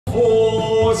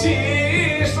夫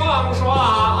妻双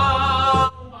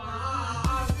双。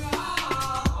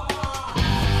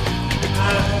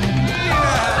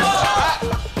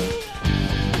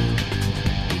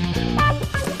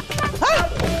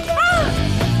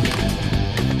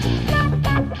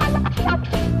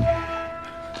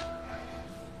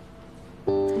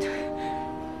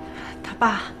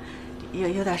 爸，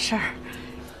有点事儿。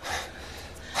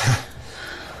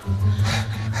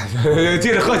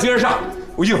接着喝，接着上，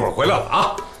我一会儿回来了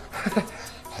啊。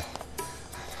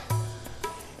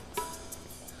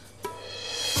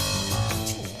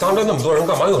当着那么多人，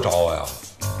干嘛又找我呀？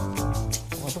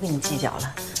我不跟你计较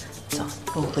了，走，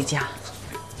跟我回家。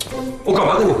我干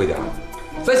嘛跟你回家？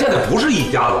咱现在不是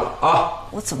一家子了啊！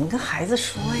我怎么跟孩子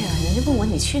说呀？人家问我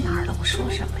你去哪儿了，我说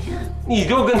什么呀？你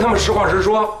就跟他们实话实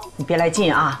说。你别来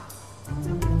劲啊！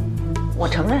我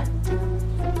承认，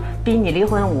逼你离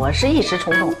婚我是一时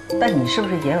冲动，但你是不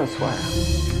是也有错啊？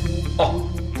哦，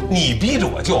你逼着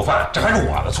我就范，这还是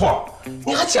我的错，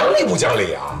你还讲理不讲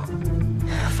理啊？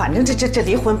反正这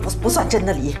离婚不算真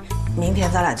的离，明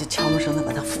天咱俩就悄没声的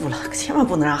把它付了，千万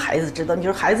不能让孩子知道。你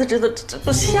说孩子知道，这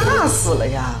都吓死了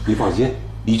呀！你放心。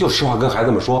 你就实话跟孩子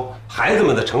们说，孩子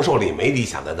们的承受力没你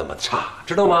想的那么差，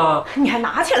知道吗？你还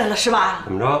拿起来了是吧？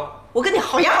怎么着？我跟你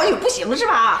好言好语不行是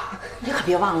吧？你可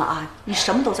别忘了啊，你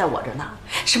什么都在我这呢，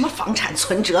什么房产、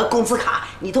存折、工资卡，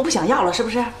你都不想要了是不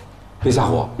是？别吓唬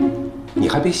我，你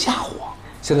还别吓唬我。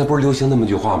现在不是流行那么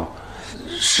句话吗？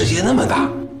世界那么大，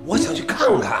我想去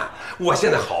看看。我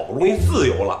现在好不容易自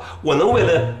由了，我能为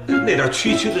了那点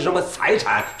区区的什么财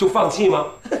产就放弃吗？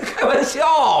开玩笑，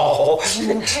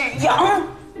人之阳，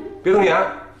别瞪眼，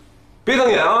别瞪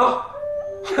眼啊！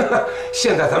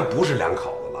现在咱不是两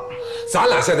口子了，咱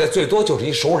俩现在最多就是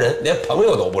一熟人，连朋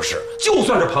友都不是。就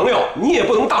算是朋友，你也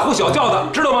不能大呼小叫的，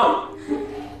知道吗？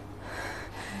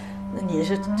那你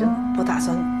是真不打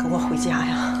算跟我回家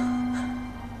呀？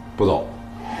不走。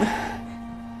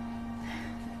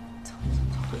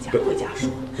 回家说，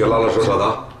别拉拉扯扯的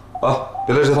啊！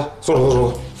别来这套，松手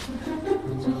松手。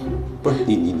不是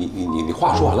你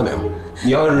话说完了没有？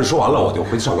你要是说完了，我就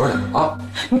回去上班去啊！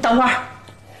你等会儿，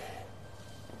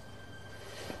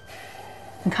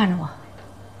你看着我，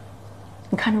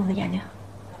你看着我的眼睛，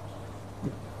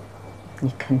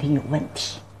你肯定有问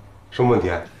题。什么问题？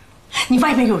你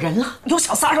外面有人了，有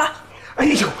小三了。哎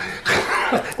呦，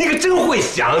你可真会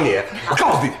想你！我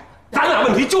告诉你。 咱俩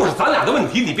问题就是咱俩的问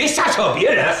题，你别瞎扯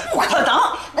别人。不可能，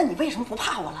那你为什么不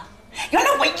怕我了？原来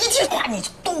我一句话你就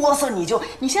哆嗦，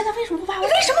你现在为什么不怕我？为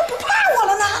什么不怕我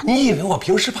了呢？你以为我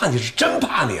平时怕你是真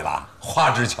怕你了？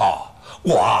花枝俏，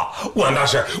我那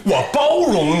是我包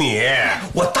容你，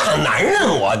我大男人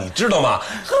你知道吗？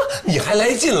呵，你还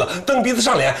来劲了，蹬鼻子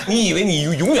上脸，你以为你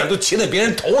永远都骑在别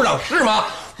人头上是吗？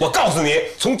我告诉你，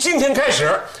从今天开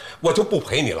始，我就不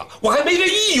陪你了，我还没这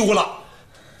义务了，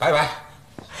拜拜。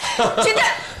 金蛋，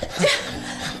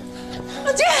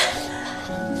老金，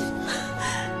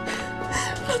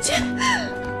老金，妈，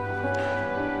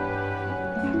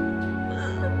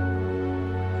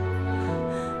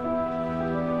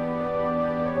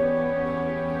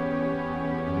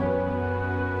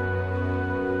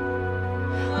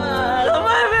外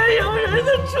面有人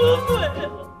在出轨了，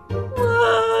我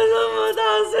这么大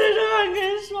岁数还给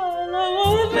甩了，我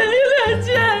没脸见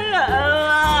人了。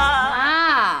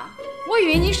 我以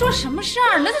为你说什么事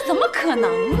儿，那怎么可能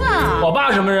啊？我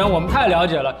爸什么人，我们太了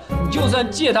解了。你就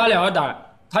算借他2个胆，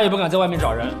他也不敢在外面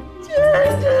找人。这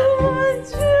怎么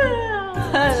去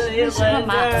啊？离婚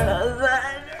这儿了，在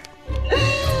这儿，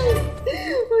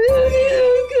我要给你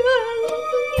们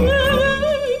看。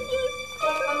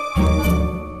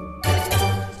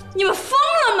你们疯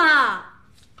了吗？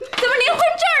怎么离婚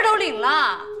证都领了？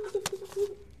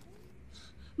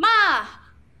妈。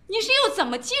 你是又怎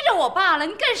么激着我爸了？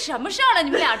你干什么事儿了？你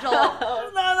们俩都……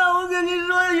娜娜，我跟你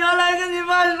说，原来跟你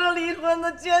爸说离婚，他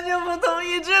坚决不同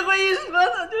意，这回一说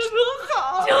他就说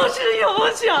好，就是有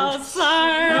小三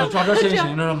儿。要抓着现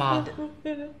行了吗？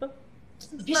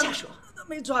你别瞎说，他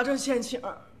没抓着现行。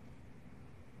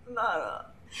娜娜，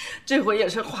这回也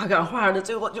是话赶话的，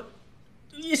最后就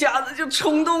一下子就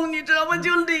冲动，你知道吗？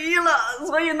就离了。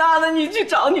所以娜娜，你去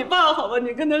找你爸好吧？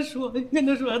你跟他说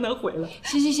让他回来。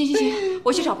行，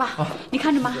我去找爸，你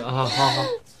看着妈。啊，好。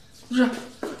不是，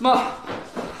妈。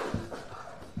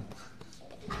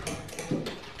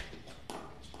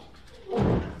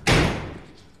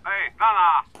哎，娜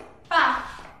娜。爸，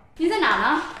你在哪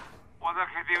呢？我在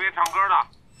KTV 唱歌呢。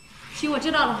行，我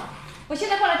知道了，我现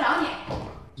在过来找你。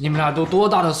 你们俩都多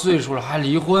大的岁数了，还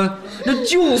离婚？那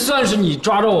就算是你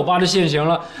抓着我爸的现行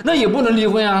了，那也不能离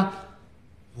婚呀。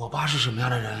我爸是什么样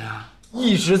的人呀？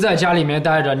一直在家里面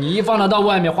待着，你一放他到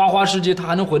外面花花世界，他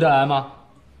还能回得来吗？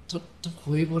他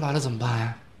回不来了怎么办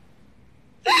呀？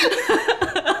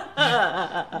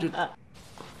这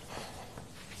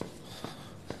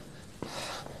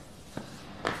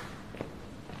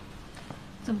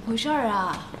怎么回事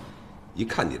啊？一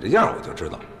看你这样，我就知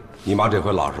道，你妈这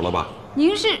回老实了吧？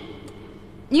您是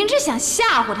想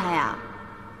吓唬他呀？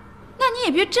那你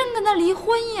也别真跟他离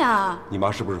婚呀！你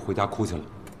妈是不是回家哭去了？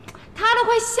他都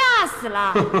快吓死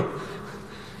了。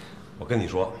我跟你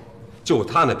说，就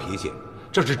他那脾气，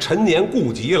这是陈年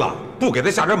痼疾了，不给他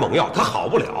下点猛药，他好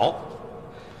不了。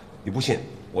你不信，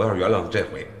我要是原谅他这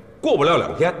回，过不了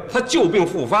2天，他旧病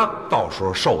复发，到时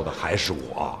候受的还是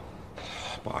我。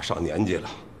爸上年纪了，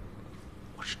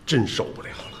我是真受不了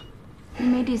了。你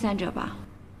没第三者吧？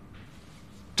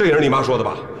这也是你妈说的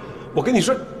吧？我跟你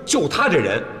说，就他这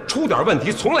人，出点问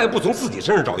题从来不从自己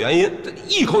身上找原因，这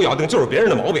一口咬定就是别人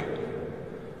的毛病。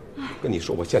跟你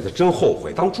说，我现在真后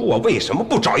悔，当初我为什么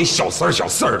不找一小四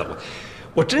儿的？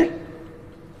我真，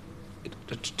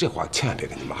这话千万别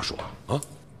跟你妈说啊！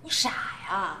你傻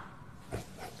呀！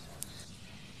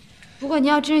不过你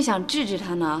要真是想治治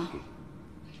他呢，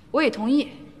我也同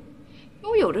意。因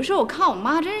为有的时候我看我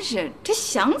妈真是，她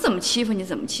想怎么欺负你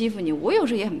怎么欺负你，我有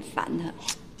时候也很烦她。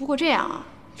不过这样啊，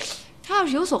她要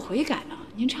是有所悔改呢，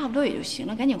您差不多也就行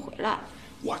了，赶紧回来。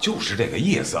我就是这个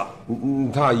意思。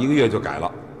他1个月就改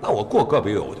了，那我过个把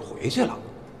月我就回去了。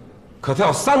可他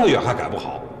要3个月还改不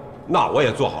好，那我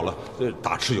也做好了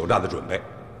打持久战的准备。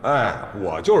哎，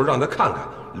我就是让他看看，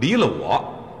离了我，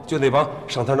就那帮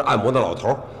上他那按摩的老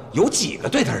头，有几个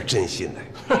对他是真心的。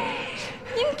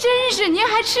您真是，您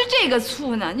还吃这个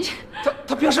醋呢？你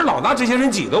他平时老拿这些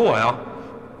人挤兑我呀，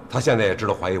他现在也知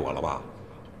道怀疑我了吧？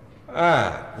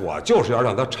哎，我就是要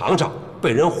让他尝尝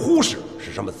被人忽视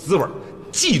是什么滋味，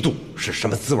嫉妒是什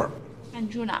么滋味。那你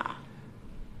住哪儿？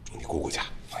住你姑姑家，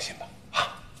放心吧。啊，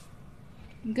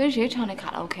你跟谁唱那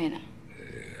卡拉 OK 呢？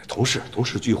同事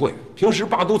聚会，平时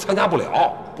爸都参加不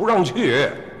了，不让去。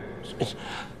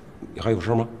你还有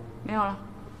事吗？没有了。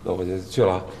那我就去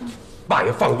了。爸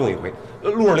也放纵一回，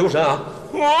路上留神啊。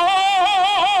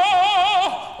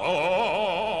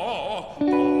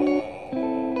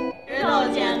石头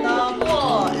剪刀布，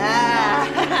哎，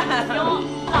哟，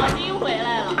老丁回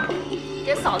来了，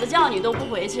这嫂子叫你都不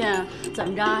回去，怎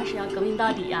么着是要革命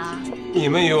到底呀？你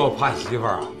们以为我怕媳妇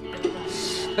儿啊？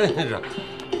真是，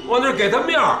我那给他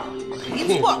面儿。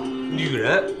没错。女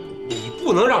人，你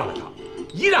不能让着她，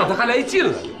一让她还来劲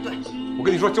了。对，我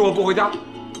跟你说，就我不回家，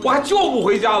我还就不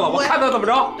回家了。我看他怎么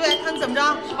着。对，看怎么着，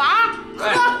玩喝，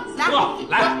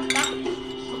来，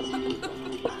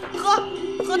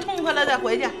喝痛快了再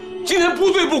回去。今天不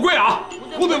醉不归啊！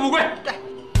不醉不归。对，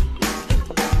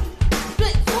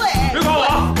别管我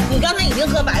啊！你刚才已经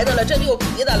喝白的了，这就有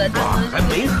啤的了。还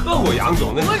没喝过洋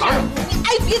酒呢，不是你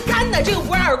爱别干的，这个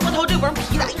不是二锅头，这个不是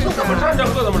啤的。怎么站着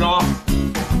喝怎么着？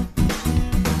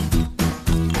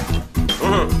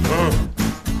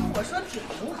我说挺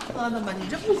能喝的嘛，你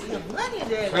这不行啊，你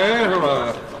这个。哎，是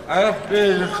吧？哎，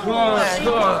这是车。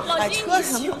哎，车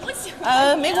什么？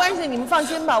没关系，你们放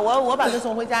心吧，我把他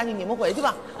送回家去，你们回去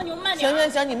吧。你们慢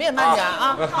点。行，你们也慢点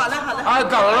啊。好嘞。啊，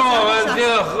等着我们接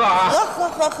着喝啊。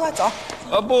喝，走。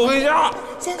不回家。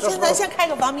咱先开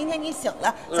个房，明天你醒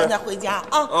了，咱再回家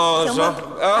啊。行吗？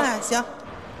哎，行。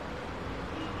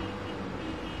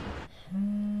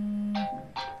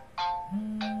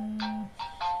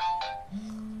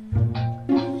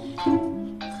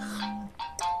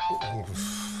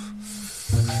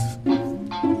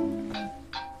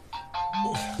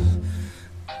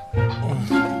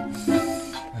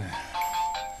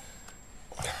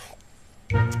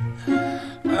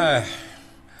哎，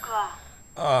哥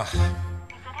啊，你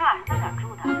昨天晚上在哪儿住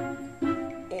的？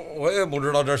我也不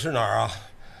知道这是哪儿啊。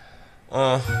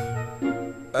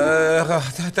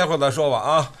待会儿再说吧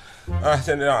啊。哎，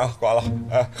先这样啊，挂了。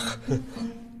哎。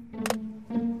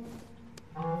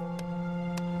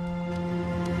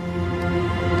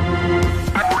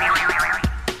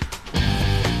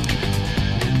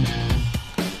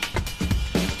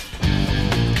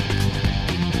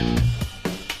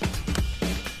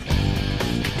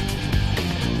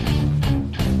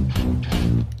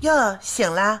哟，醒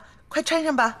了，快穿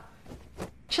上吧，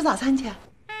吃早餐去。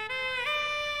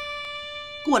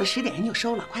过了10点人就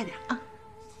收了，快点啊！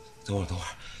等会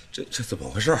儿，这怎么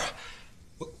回事啊？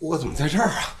我怎么在这儿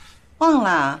啊？忘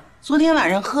了，昨天晚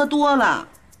上喝多了，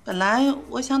本来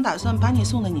我想打算把你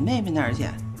送到你妹妹那儿去，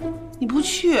你不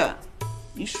去，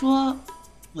你说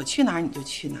我去哪儿你就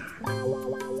去哪儿，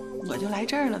我就来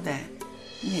这儿了呗，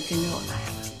你也跟着我来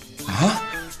了。啊？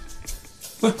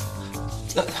不是，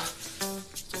那。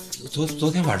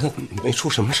昨天晚上没出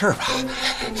什么事儿吧？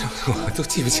我都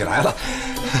记不起来了。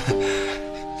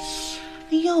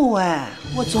哎呦，呦喂，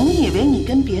我总以为你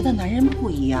跟别的男人不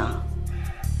一样，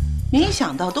没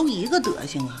想到都一个德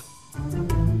行啊！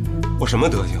我什么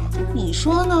德行？你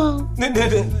说呢？那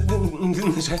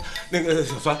谁，那个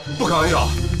小酸，不开玩笑，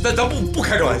咱不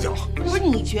开这玩笑。不是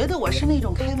你觉得我是那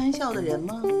种开玩笑的人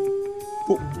吗？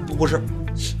不是，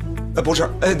不是，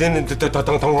哎，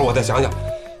等会儿我再想想。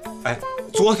哎，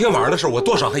昨天晚上的事我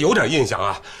多少还有点印象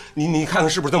啊，你看看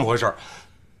是不是这么回事？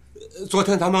昨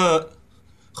天咱们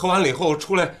喝完了以后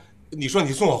出来，你说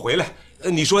你送我回来，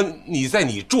你说你在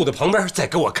你住的旁边再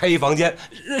给我开一房间，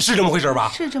是这么回事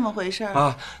吧？是这么回事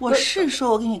啊！我是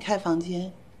说我给你开房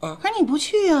间啊，可是你不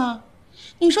去啊！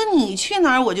你说你去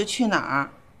哪儿我就去哪儿，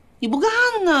你不干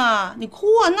呢，你哭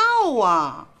啊闹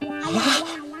啊！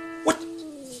我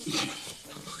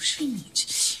不是你这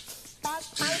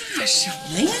怕什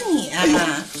么呀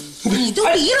你？你都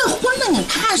离了婚了，你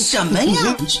怕什么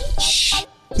呀？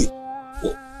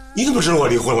你怎么知道我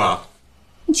离婚了？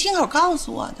你亲口告诉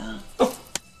我的。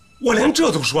我连这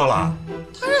都说了。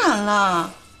当然了，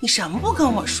你什么不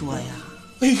跟我说呀？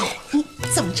哎呦，你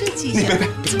怎么这记性？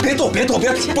你别动，别动，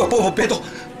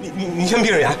你先闭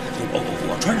着眼，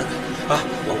我穿着啊，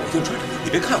我先穿着，你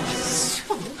别看我。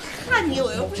我不看你，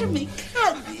我又不是没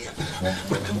看你。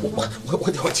不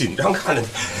是我紧张看着你。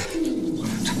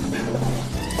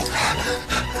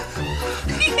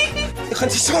你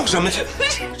笑什么去？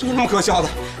这有什么可笑的？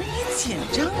你紧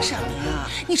张什么呀？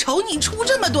你瞅你出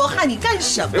这么多汗，你干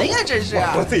什么呀？这是。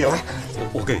我自己来。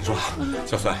我跟你说，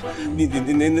小孙，你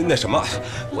那什么，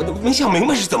我都没想明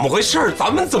白是怎么回事，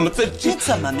咱们怎么在这？你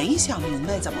怎么没想明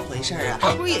白怎么回事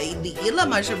啊？不是也离了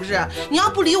吗？是不是？你要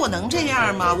不离我能这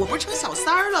样吗？我不是成小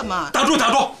三儿了吗？打住！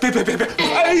别！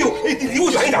哎呦，你离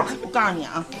我远一点！我告诉你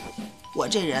啊。我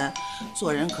这人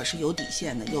做人可是有底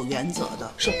线的，有原则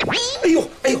的。是，哎呦，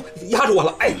压住我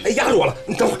了，压住我了！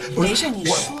你等会儿，没事，你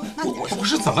说。我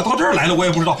是怎么到这儿来的，我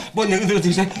也不知道。不，那谁，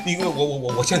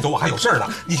我先走，我还有事儿呢。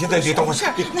你现在别等会儿。是，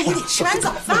那你得吃完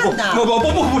早饭呢。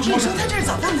不吃。你说他这儿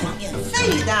早饭免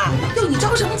费的，哟，你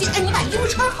着什么急？哎，你把衣服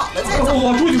穿好了再走。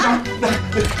我出去穿。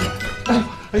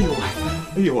哎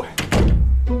呦喂！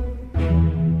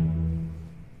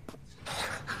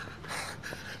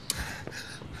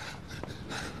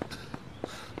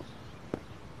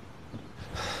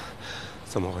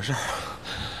怎么回事？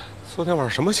昨天晚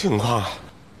上什么情况？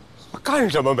我干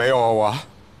什么没有啊？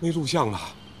我没录像吧？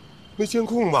没监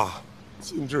控吧？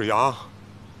金志扬，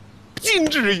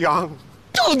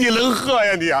就你能喝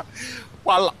呀你！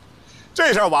完了，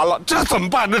这事儿完了，这怎么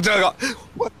办呢？这个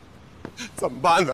我怎么办呢？